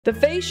The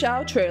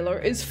Feixiao trailer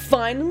is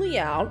finally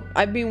out.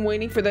 I've been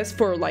waiting for this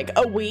for like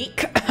a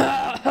week.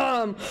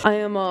 I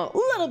am a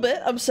little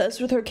bit obsessed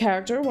with her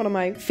character, one of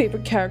my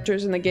favorite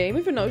characters in the game,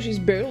 even though she's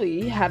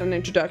barely had an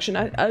introduction.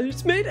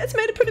 It's made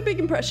a pretty big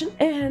impression,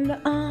 and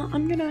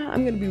I'm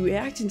gonna be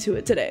reacting to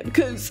it today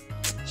because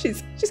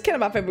she's kind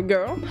of my favorite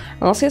girl.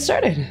 Let's get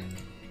started.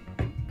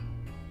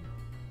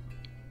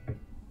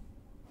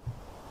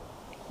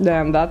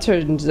 Damn, that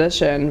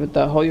transition with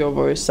the Hoyo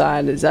voice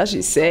side is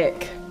actually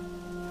sick.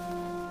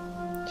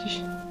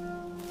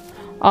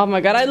 Oh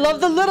my god, I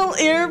love the little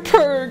ear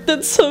perk.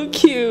 That's so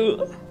cute.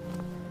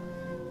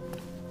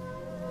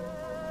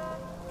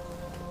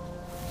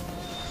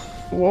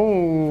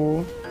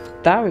 Whoa,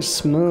 that was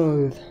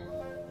smooth.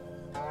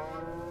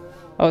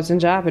 Oh, it's in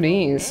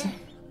Japanese,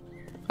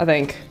 I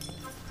think.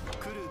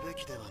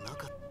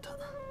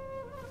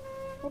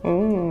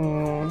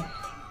 Oh.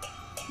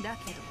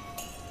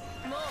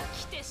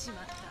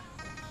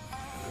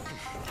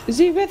 Is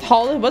he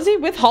withholding? Was he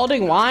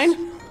withholding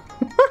wine?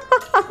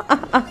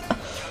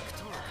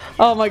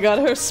 Oh my god,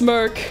 her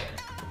smirk.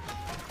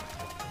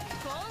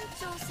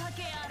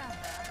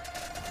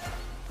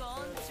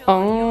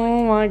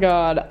 Oh my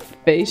god,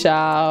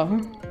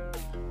 Feixaio.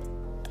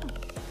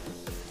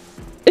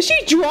 Is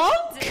she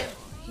drunk?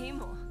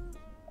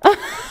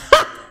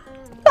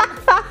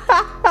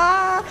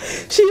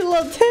 She a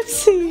little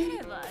tipsy.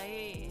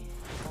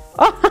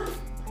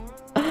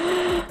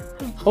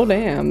 Oh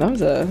damn, that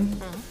was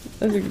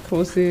a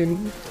cool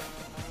scene.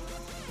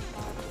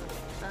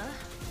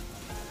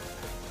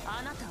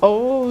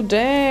 Oh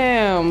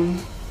damn.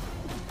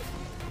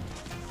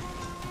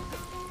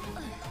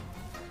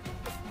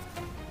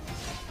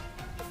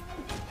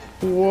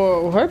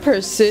 Whoa, her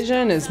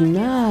precision is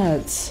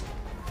nuts.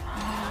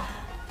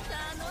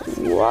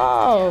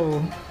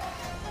 Whoa.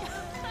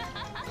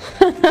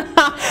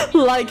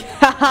 Like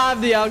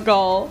have the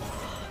alcohol.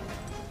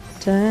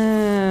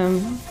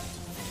 Damn.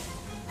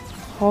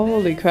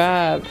 Holy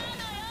crap.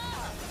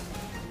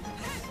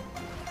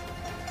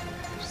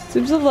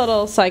 Seems a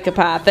little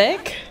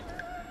psychopathic.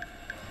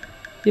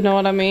 You know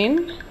what I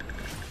mean?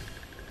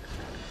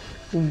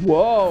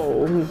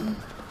 Whoa.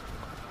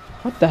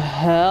 What the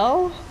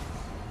hell?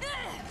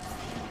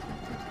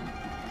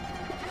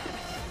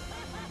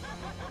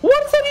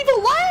 What does that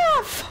even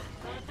laugh?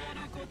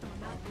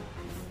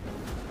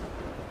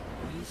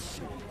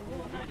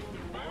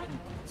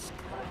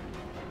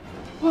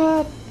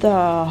 What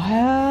the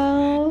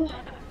hell?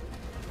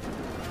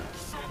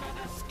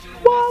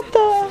 What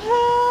the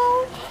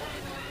hell?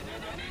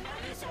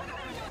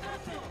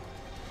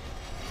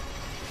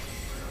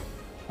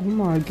 Oh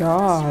my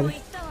god.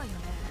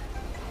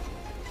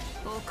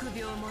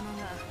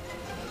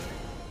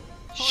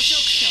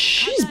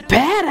 She's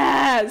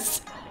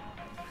badass!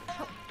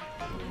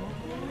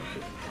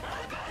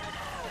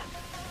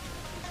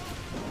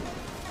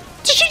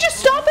 Did she just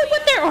stop it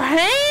with their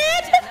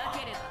hand?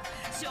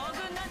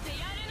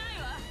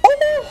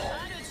 Oh!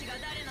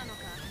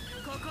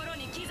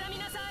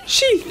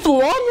 She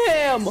flung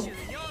him!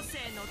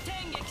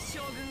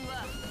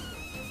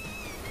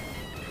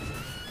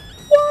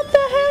 What the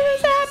hell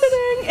is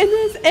happening in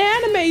this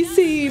anime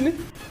scene?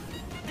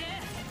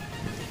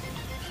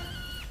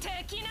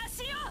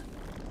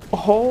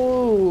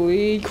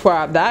 Holy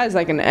crap, that is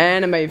like an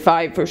anime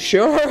fight for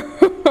sure.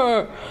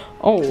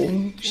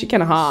 Oh, she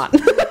kinda hot.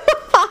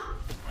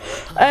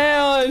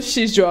 And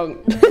she's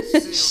drunk.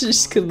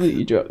 She's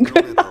completely drunk.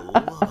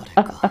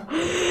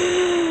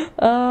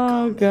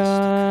 Oh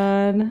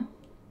god.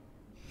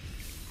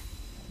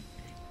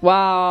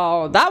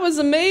 Wow, that was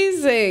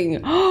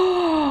amazing.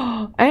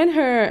 and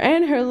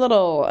her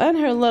little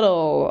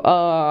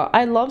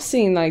I love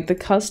seeing like the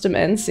custom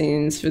end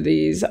scenes for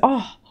these.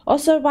 Oh,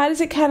 also, why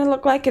does it kind of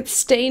look like it's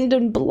stained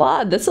in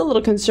blood? That's a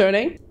little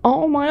concerning.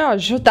 Oh my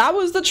gosh, that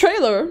was the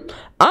trailer.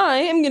 I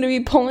am gonna be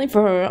pulling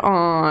for her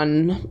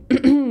on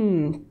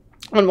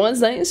on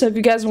Wednesday, so if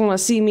you guys want to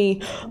see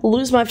me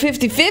lose my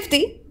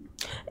 50-50,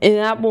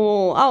 and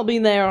I'll be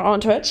there on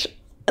Twitch.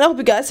 And I hope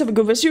you guys have a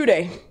good rest of your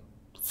day.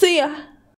 See ya.